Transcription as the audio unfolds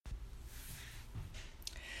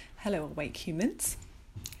Hello, Awake Humans.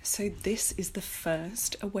 So this is the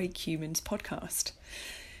first Awake Humans podcast.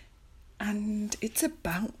 And it's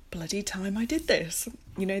about bloody time I did this.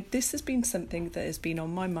 You know, this has been something that has been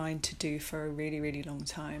on my mind to do for a really, really long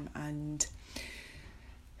time. And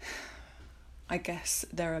I guess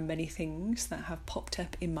there are many things that have popped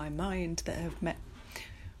up in my mind that have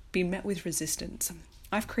been met with resistance.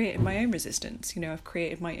 I've created my own resistance. You know, I've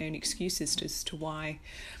created my own excuses as to why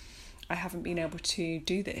I haven't been able to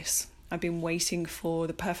do this. I've been waiting for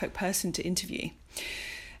the perfect person to interview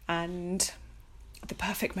and the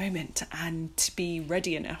perfect moment and to be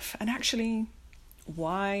ready enough. And actually,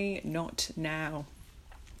 why not now?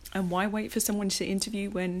 And why wait for someone to interview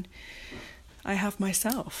when I have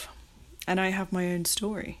myself and I have my own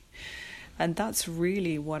story? And that's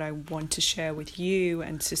really what I want to share with you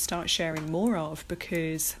and to start sharing more of,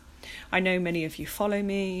 because I know many of you follow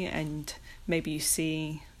me and maybe you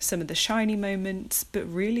see some of the shiny moments, but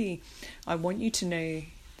really I want you to know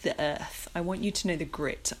the earth. I want you to know the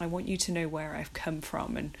grit. I want you to know where I've come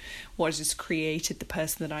from and what has created the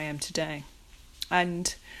person that I am today.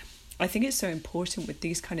 And I think it's so important with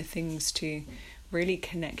these kind of things to really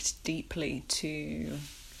connect deeply to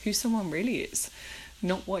who someone really is.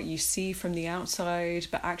 Not what you see from the outside,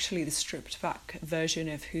 but actually the stripped back version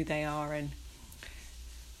of who they are and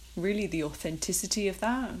really the authenticity of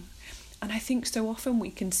that. And I think so often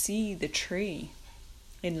we can see the tree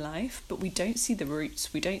in life, but we don't see the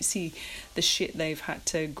roots. We don't see the shit they've had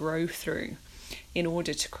to grow through in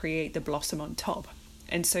order to create the blossom on top.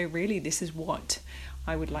 And so really this is what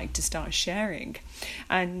I would like to start sharing.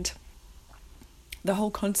 And the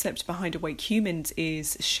whole concept behind Awake Humans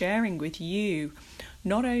is sharing with you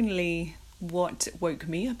not only what woke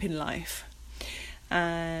me up in life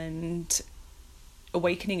and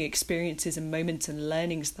awakening experiences and moments and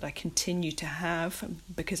learnings that I continue to have,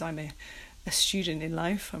 because I'm a student in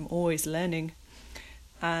life, I'm always learning,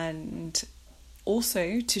 and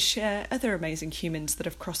also to share other amazing humans that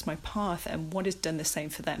have crossed my path and what has done the same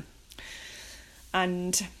for them.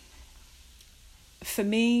 And for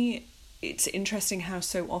me, it's interesting how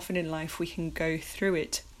so often in life we can go through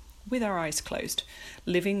it with our eyes closed,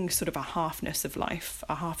 living sort of a halfness of life,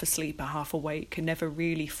 a half asleep, a half awake, and never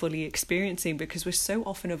really fully experiencing, because we're so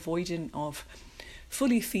often avoidant of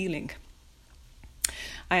fully feeling.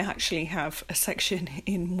 I actually have a section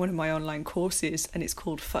in one of my online courses and it's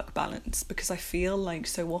called Fuck Balance, because I feel like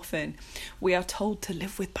so often we are told to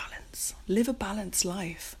live with balance, live a balanced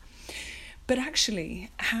life. But actually,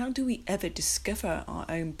 how do we ever discover our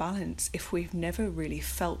own balance if we've never really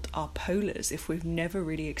felt our polars, if we've never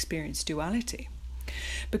really experienced duality?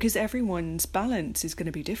 Because everyone's balance is going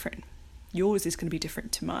to be different. Yours is going to be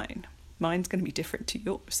different to mine. Mine's going to be different to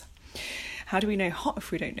yours. How do we know hot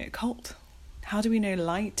if we don't know cold? How do we know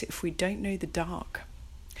light if we don't know the dark?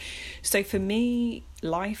 So for me,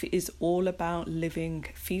 life is all about living,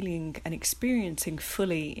 feeling and experiencing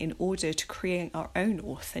fully in order to create our own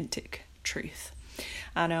authentic truth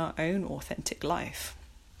and our own authentic life,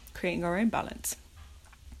 creating our own balance.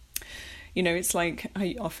 You know, it's like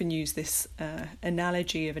I often use this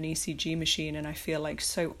analogy of an ECG machine, and I feel like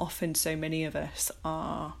so often so many of us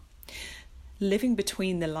are living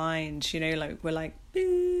between the lines, you know, like we're like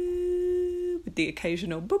with the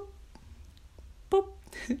occasional boop boop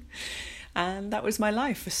and that was my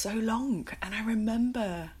life for so long. And I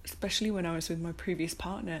remember, especially when I was with my previous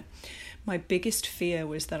partner, my biggest fear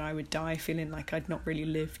was that I would die feeling like I'd not really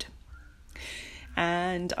lived.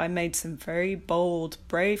 And I made some very bold,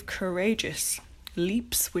 brave, courageous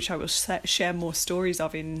leaps, which I will share more stories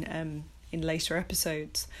of in later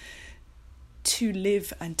episodes, to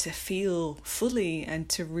live and to feel fully and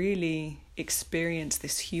to really experience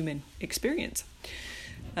this human experience.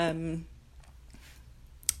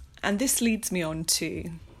 And this leads me on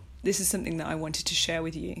to, this is something that I wanted to share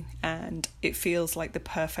with you, and it feels like the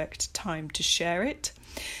perfect time to share it.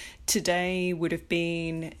 Today would have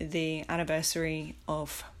been the anniversary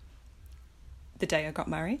of the day I got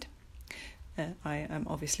married. I am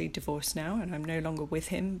obviously divorced now and I'm no longer with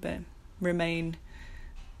him, but remain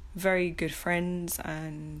very good friends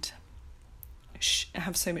and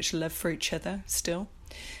have so much love for each other still.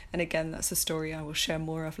 And again, that's a story I will share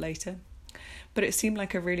more of later. But it seemed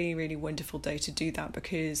like a really, really wonderful day to do that,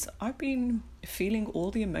 because I've been feeling all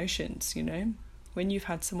the emotions, you know. When you've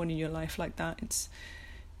had someone in your life like that, it's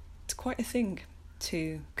quite a thing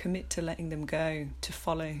to commit to letting them go, to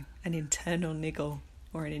follow an internal niggle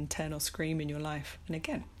or an internal scream in your life. And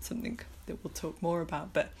again, something that we'll talk more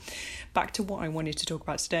about. But back to what I wanted to talk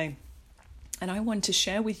about today. And I want to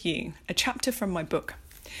share with you a chapter from my book.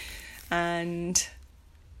 And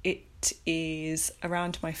it is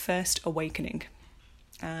around my first awakening.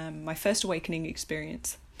 my first awakening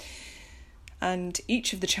experience. And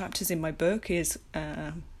each of the chapters in my book is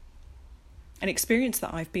an experience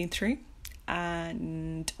that I've been through,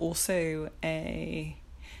 and also a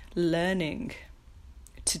learning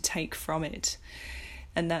to take from it.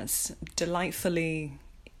 And that's delightfully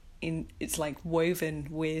it's like woven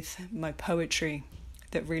with my poetry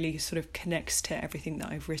that really sort of connects to everything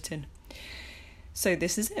that I've written. So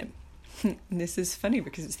this is it. This is funny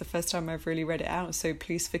because it's the first time I've really read it out, so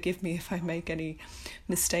please forgive me if I make any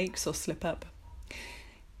mistakes or slip up.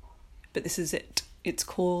 But this is it. It's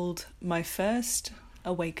called My First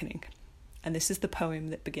Awakening, and this is the poem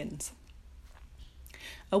that begins.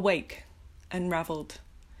 Awake, unravelled,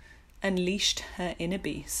 unleashed her inner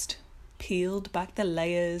beast, peeled back the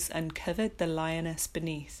layers and covered the lioness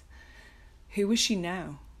beneath. Who was she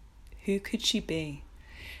now? Who could she be?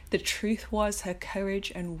 The truth was her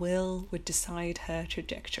courage and will would decide her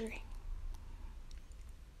trajectory.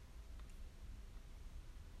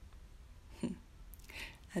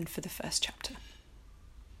 And for the first chapter.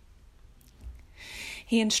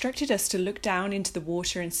 He instructed us to look down into the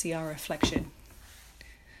water and see our reflection.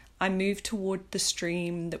 I moved toward the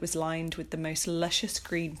stream that was lined with the most luscious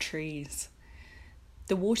green trees.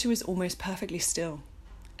 The water was almost perfectly still,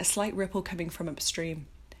 a slight ripple coming from upstream.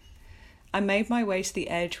 I made my way to the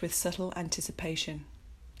edge with subtle anticipation.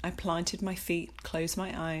 I planted my feet, closed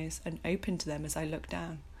my eyes, and opened them as I looked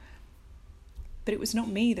down. But it was not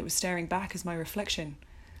me that was staring back as my reflection.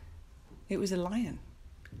 It was a lion.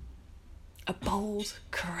 A bold,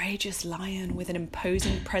 courageous lion with an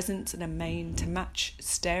imposing presence and a mane to match,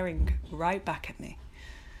 staring right back at me.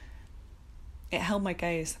 It held my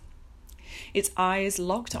gaze. Its eyes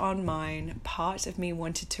locked on mine. Part of me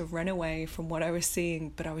wanted to run away from what I was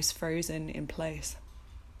seeing, but I was frozen in place,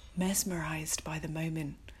 mesmerized by the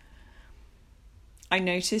moment. I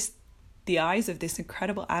noticed the eyes of this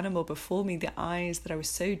incredible animal before me, the eyes that I was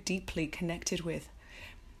so deeply connected with.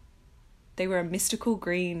 They were a mystical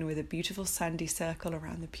green with a beautiful sandy circle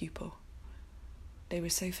around the pupil. They were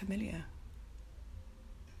so familiar.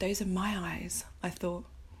 Those are my eyes, I thought.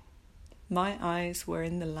 My eyes were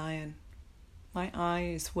in the lion. My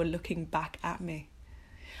eyes were looking back at me.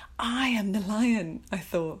 I am the lion, I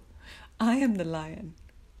thought. I am the lion.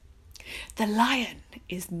 The lion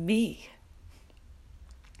is me.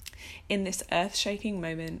 In this earth-shaking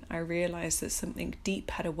moment, I realized that something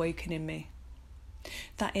deep had awoken in me.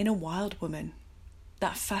 That inner wild woman,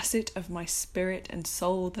 that facet of my spirit and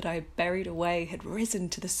soul that I buried away had risen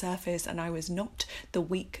to the surface, and I was not the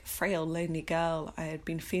weak, frail, lonely girl I had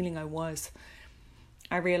been feeling I was.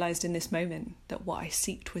 I realised in this moment that what I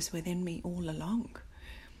sought was within me all along,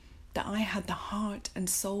 that I had the heart and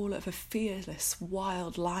soul of a fearless,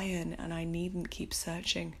 wild lion, and I needn't keep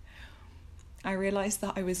searching. I realised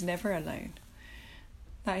that I was never alone,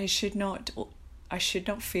 that I should not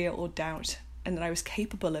fear or doubt, and that I was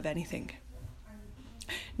capable of anything.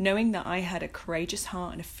 Knowing that I had a courageous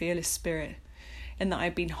heart and a fearless spirit, and that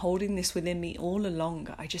I'd been holding this within me all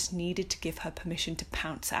along, I just needed to give her permission to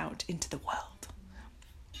pounce out into the world.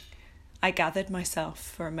 I gathered myself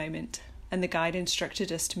for a moment, and the guide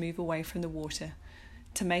instructed us to move away from the water,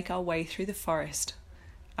 to make our way through the forest.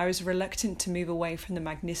 I was reluctant to move away from the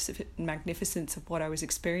magnificence of what I was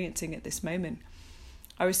experiencing at this moment.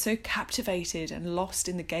 I was so captivated and lost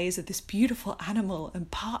in the gaze of this beautiful animal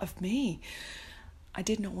and part of me. I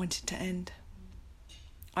did not want it to end.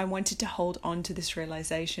 I wanted to hold on to this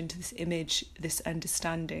realization, to this image, this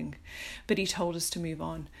understanding. But he told us to move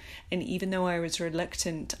on. And even though I was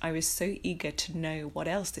reluctant, I was so eager to know what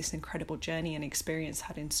else this incredible journey and experience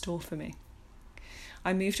had in store for me.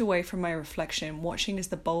 I moved away from my reflection, watching as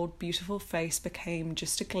the bold, beautiful face became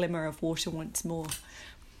just a glimmer of water once more.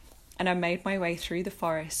 And I made my way through the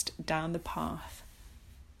forest, down the path.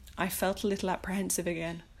 I felt a little apprehensive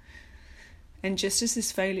again. And just as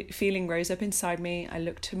this feeling rose up inside me, I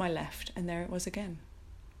looked to my left, and there it was again.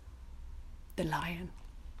 The lion,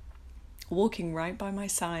 walking right by my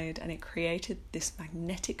side, and it created this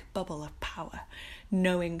magnetic bubble of power,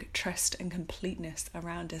 knowing, trust, and completeness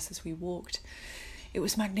around us as we walked. It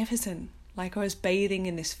was magnificent, like I was bathing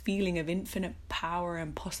in this feeling of infinite power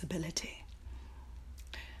and possibility.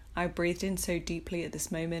 I breathed in so deeply at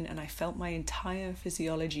this moment, and I felt my entire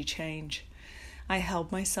physiology change. I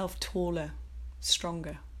held myself taller,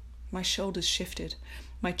 stronger. My shoulders shifted.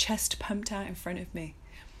 My chest pumped out in front of me.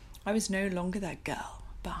 I was no longer that girl,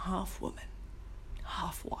 but half woman,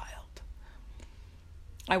 half wild.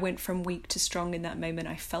 I went from weak to strong in that moment.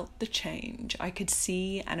 I felt the change. I could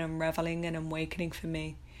see an unraveling and awakening for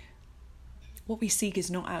me. What we seek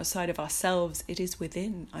is not outside of ourselves, it is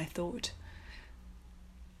within, I thought.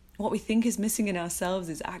 What we think is missing in ourselves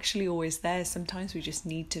is actually always there. Sometimes we just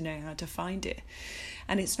need to know how to find it.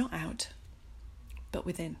 And it's not out, but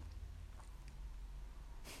within.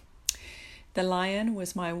 The lion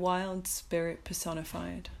was my wild spirit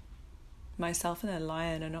personified. Myself and the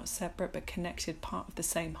lion are not separate but connected, part of the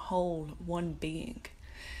same whole, one being.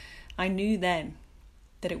 I knew then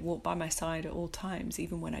that it walked by my side at all times,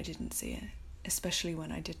 even when I didn't see it, especially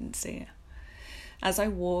when I didn't see it. As I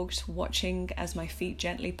walked, watching as my feet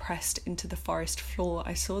gently pressed into the forest floor,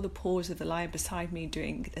 I saw the paws of the lion beside me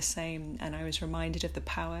doing the same, and I was reminded of the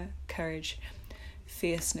power, courage,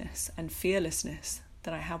 fierceness, and fearlessness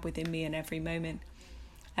that I had within me in every moment.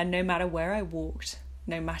 And no matter where I walked,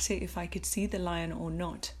 no matter if I could see the lion or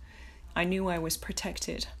not, I knew I was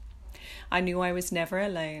protected. I knew I was never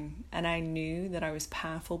alone, and I knew that I was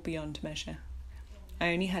powerful beyond measure.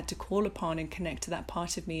 I only had to call upon and connect to that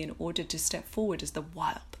part of me in order to step forward as the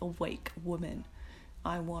wild, awake woman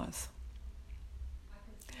I was.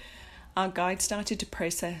 Our guide started to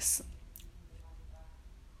process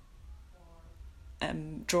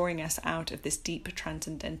drawing us out of this deep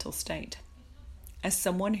transcendental state. As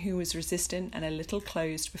someone who was resistant and a little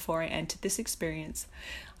closed before I entered this experience,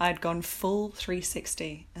 I had gone full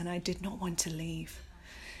 360 and I did not want to leave.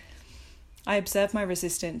 I observed my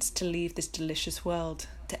resistance to leave this delicious world,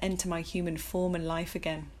 to enter my human form and life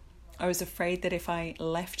again. I was afraid that if I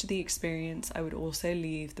left the experience, I would also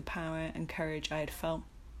leave the power and courage I had felt,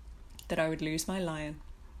 that I would lose my lion.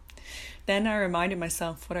 Then I reminded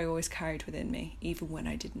myself what I always carried within me, even when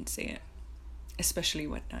I didn't see it, especially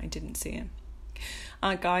when I didn't see it.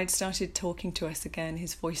 Our guide started talking to us again.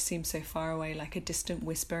 His voice seemed so far away, like a distant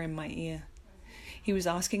whisper in my ear. He was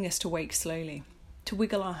asking us to wake slowly, to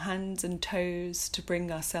wiggle our hands and toes, to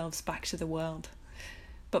bring ourselves back to the world.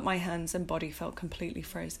 But my hands and body felt completely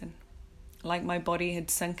frozen. Like my body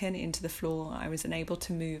had sunken into the floor, I was unable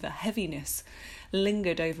to move. A heaviness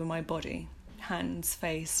lingered over my body, hands,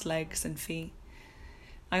 face, legs, and feet.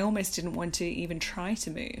 I almost didn't want to even try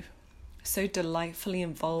to move. So delightfully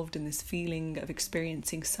involved in this feeling of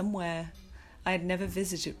experiencing somewhere I had never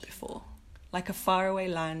visited before, like a faraway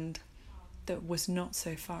land that was not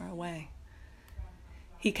so far away.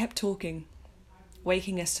 He kept talking,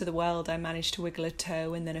 waking us to the world. I managed to wiggle a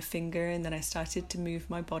toe and then a finger, and then I started to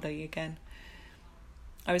move my body again.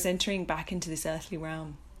 I was entering back into this earthly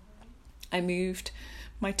realm. I moved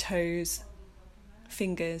my toes,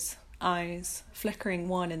 fingers, eyes, flickering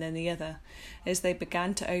one and then the other. As they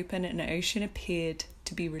began to open, an ocean appeared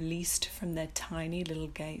to be released from their tiny little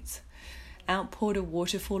gates. Out poured a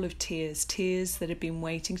waterfall of tears, tears that had been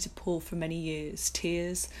waiting to pour for many years,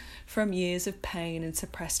 tears from years of pain and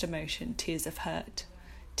suppressed emotion, tears of hurt,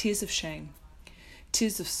 tears of shame,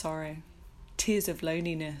 tears of sorrow, tears of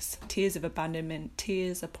loneliness, tears of abandonment,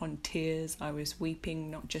 tears upon tears. I was weeping,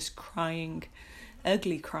 not just crying,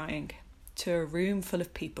 ugly crying, to a room full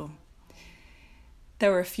of people.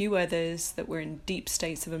 There were a few others that were in deep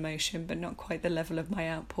states of emotion, but not quite the level of my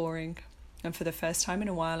outpouring. And for the first time in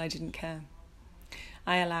a while, I didn't care.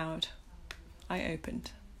 I allowed. I opened.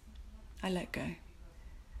 I let go.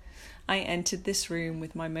 I entered this room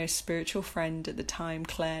with my most spiritual friend at the time,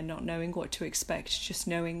 Claire, not knowing what to expect, just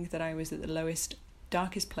knowing that I was at the lowest,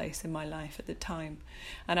 darkest place in my life at the time,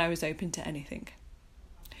 and I was open to anything.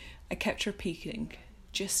 I kept repeating,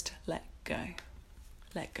 just let go.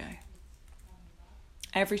 Let go.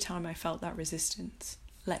 Every time I felt that resistance,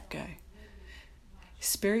 let go.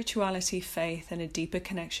 Spirituality, faith, and a deeper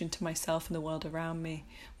connection to myself and the world around me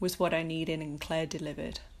was what I needed, and Claire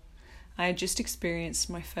delivered. I had just experienced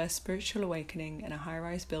my first spiritual awakening in a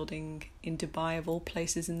high-rise building in Dubai, of all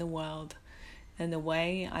places in the world, and the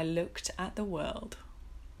way I looked at the world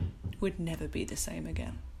would never be the same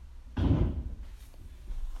again.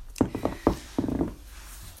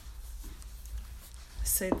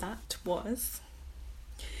 So that was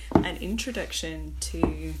an introduction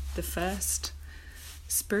to the first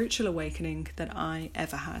spiritual awakening that I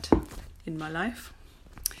ever had in my life.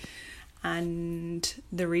 And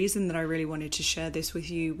the reason that I really wanted to share this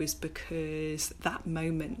with you was because that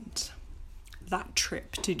moment, that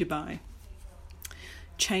trip to Dubai,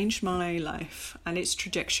 changed my life and its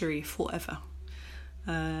trajectory forever.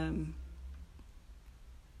 I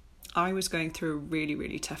was going through a really,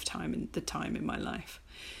 really tough time in my life.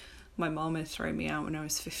 My mom had thrown me out when I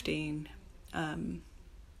was 15.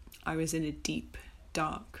 I was in a deep,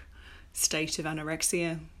 dark state of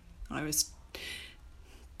anorexia. I was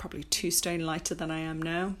probably 2 stone lighter than I am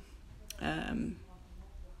now.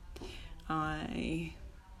 I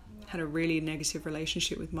had a really negative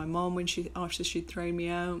relationship with my mom after she'd thrown me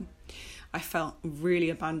out. I felt really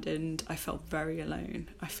abandoned. I felt very alone.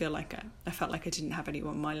 I felt like I didn't have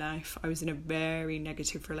anyone in my life. I was in a very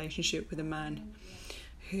negative relationship with a man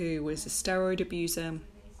who was a steroid abuser,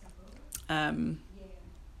 and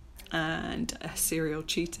a serial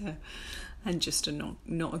cheater, and just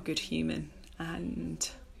not a good human. And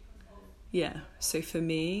yeah, so for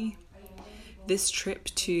me, this trip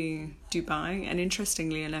to Dubai, and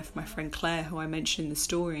interestingly enough, my friend Claire, who I mentioned in the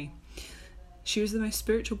story, she was the most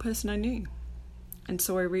spiritual person I knew. And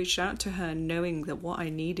so I reached out to her knowing that what I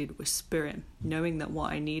needed was spirit, knowing that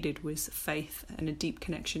what I needed was faith and a deep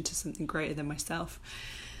connection to something greater than myself.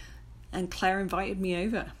 And Claire invited me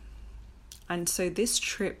over. And so this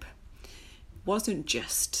trip wasn't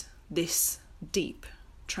just this deep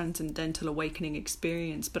transcendental awakening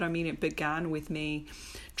experience, but I mean, it began with me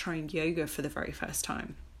trying yoga for the very first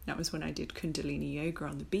time. That was when I did Kundalini yoga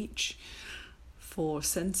on the beach for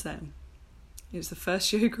sunset. It was the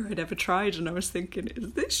first yoga I'd ever tried, and I was thinking,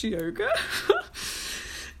 is this yoga?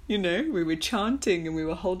 You know, we were chanting and we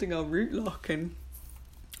were holding our root lock and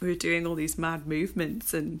we were doing all these mad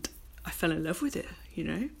movements, and I fell in love with it, you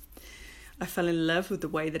know. I fell in love with the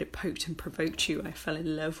way that it poked and provoked you. I fell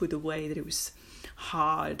in love with the way that it was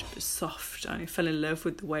hard but soft. I fell in love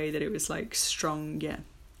with the way that it was like strong,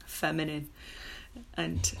 feminine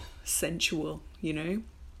and sensual, you know.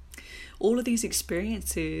 All of these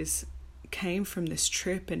experiences came from this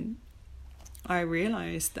trip, and I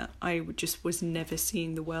realised that I just was never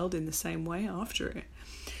seeing the world in the same way after it.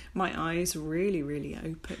 My eyes really, really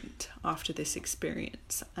opened after this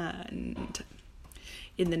experience, and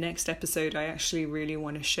in the next episode I actually really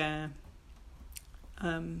want to share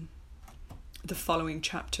the following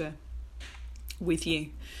chapter with you,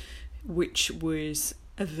 which was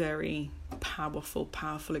a very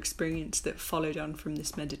powerful experience that followed on from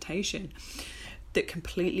this meditation that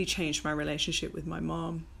completely changed my relationship with my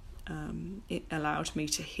mom. It allowed me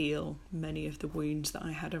to heal many of the wounds that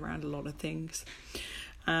I had around a lot of things.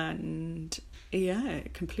 And yeah,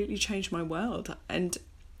 it completely changed my world. And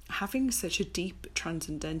having such a deep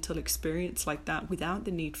transcendental experience like that without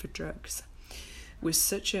the need for drugs was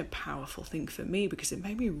such a powerful thing for me, because it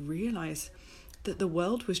made me realize that the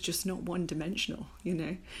world was just not one-dimensional, you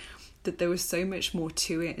know, that there was so much more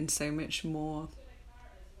to it and so much more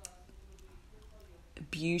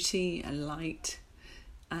beauty and light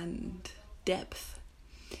and depth,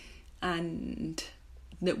 and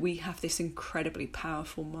that we have this incredibly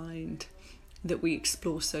powerful mind that we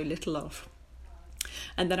explore so little of,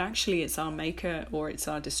 and that actually it's our maker or it's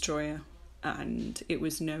our destroyer. And it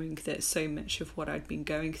was knowing that so much of what I'd been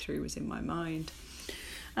going through was in my mind.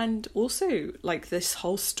 And also, like, this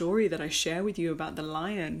whole story that I share with you about the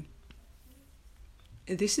lion,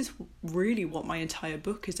 this is really what my entire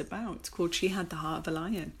book is about. It's called She Had the Heart of a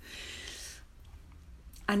Lion.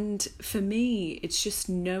 And for me, it's just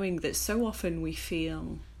knowing that so often we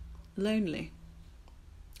feel lonely.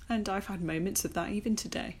 And I've had moments of that even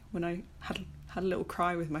today, when I had a little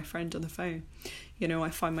cry with my friend on the phone. You know, I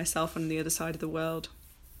find myself on the other side of the world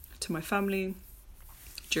to my family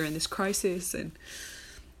during this crisis, and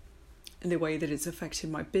the way that it's affected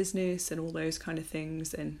my business and all those kind of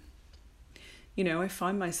things. And you know, I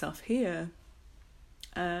find myself here,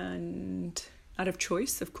 and out of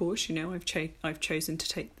choice, of course, you know, I've chosen to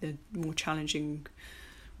take the more challenging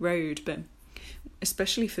road. But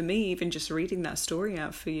especially for me, even just reading that story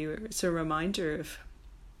out for you, it's a reminder of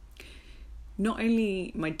not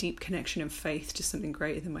only my deep connection and faith to something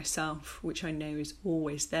greater than myself, which I know is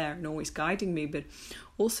always there and always guiding me, but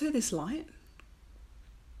also this lion.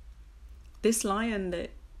 This lion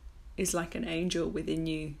that is like an angel within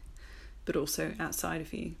you, but also outside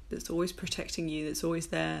of you, that's always protecting you, that's always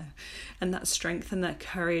there. And that strength and that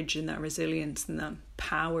courage and that resilience and that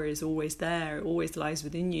power is always there. It always lies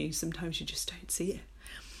within you. Sometimes you just don't see it.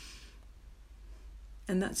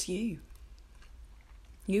 And that's you.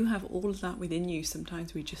 You have all of that within you.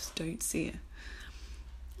 Sometimes we just don't see it.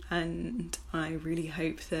 And I really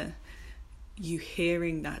hope that you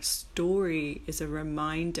hearing that story is a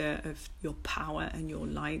reminder of your power and your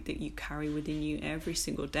light that you carry within you every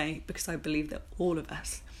single day, because I believe that all of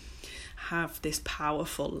us have this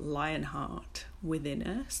powerful lion heart within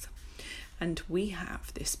us, and we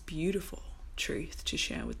have this beautiful truth to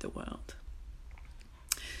share with the world.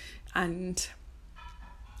 And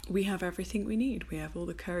we have everything we need. We have all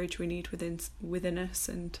the courage we need within us.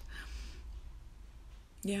 And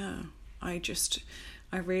yeah, I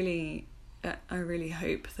really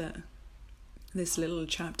hope that this little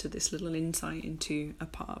chapter, this little insight into a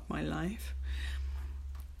part of my life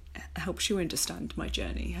helps you understand my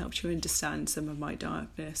journey, helps you understand some of my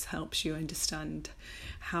darkness, helps you understand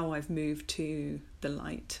how I've moved to the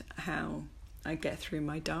light, how I get through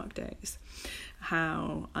my dark days,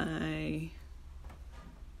 how I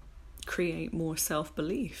create more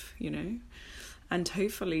self-belief, and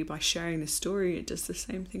hopefully by sharing this story it does the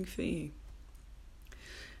same thing for you.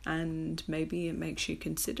 And maybe it makes you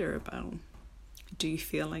consider about, do you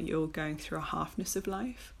feel like you're going through a halfness of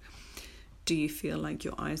life? Do you feel like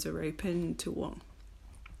your eyes are open to what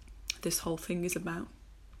this whole thing is about?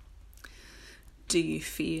 Do you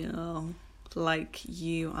feel like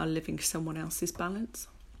you are living someone else's balance?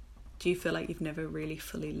 Do you feel like you've never really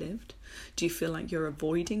fully lived? Do you feel like you're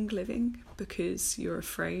avoiding living because you're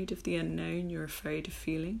afraid of the unknown, you're afraid of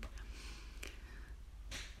feeling?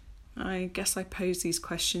 I guess I pose these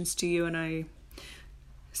questions to you and I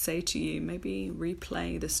say to you, maybe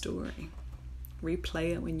replay the story.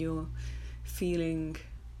 Replay it when you're feeling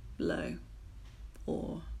low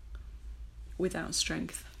or without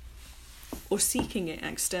strength or seeking it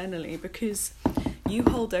externally, because you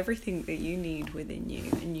hold everything that you need within you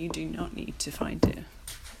and you do not need to find it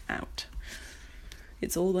out.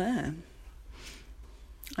 It's all there.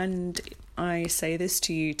 And I say this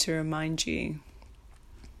to you to remind you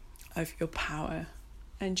of your power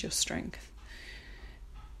and your strength,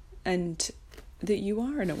 and that you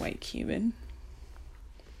are an awake human.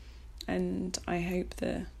 And I hope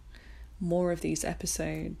that more of these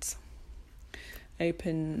episodes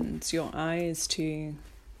opens your eyes to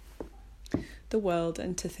the world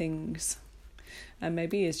and to things, and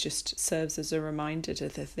maybe it just serves as a reminder to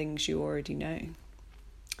the things you already know.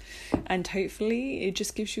 And hopefully it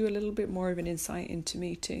just gives you a little bit more of an insight into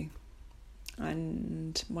me too,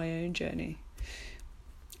 and my own journey,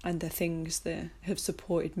 and the things that have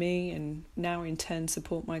supported me and now in turn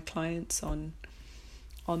support my clients on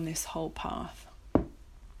this whole path.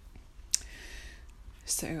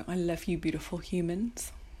 So I love you, beautiful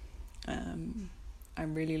humans. I'm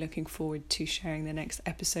really looking forward to sharing the next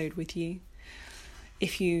episode with you.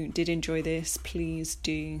 If you did enjoy this, please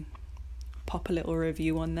do pop a little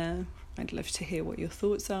review on there. I'd love to hear what your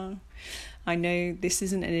thoughts are. I know this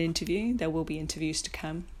isn't an interview, there will be interviews to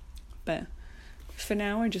come, but for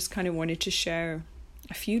now I just kind of wanted to share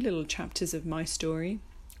a few little chapters of my story,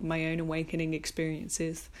 my own awakening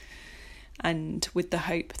experiences, and with the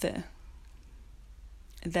hope that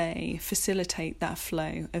they facilitate that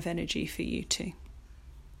flow of energy for you too.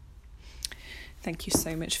 Thank you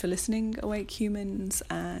so much for listening, Awake Humans,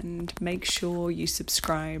 and make sure you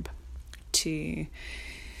subscribe to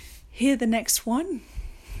hear the next one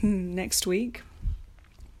next week.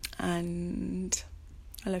 And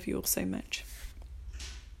I love you all so much.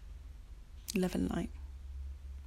 Love and light.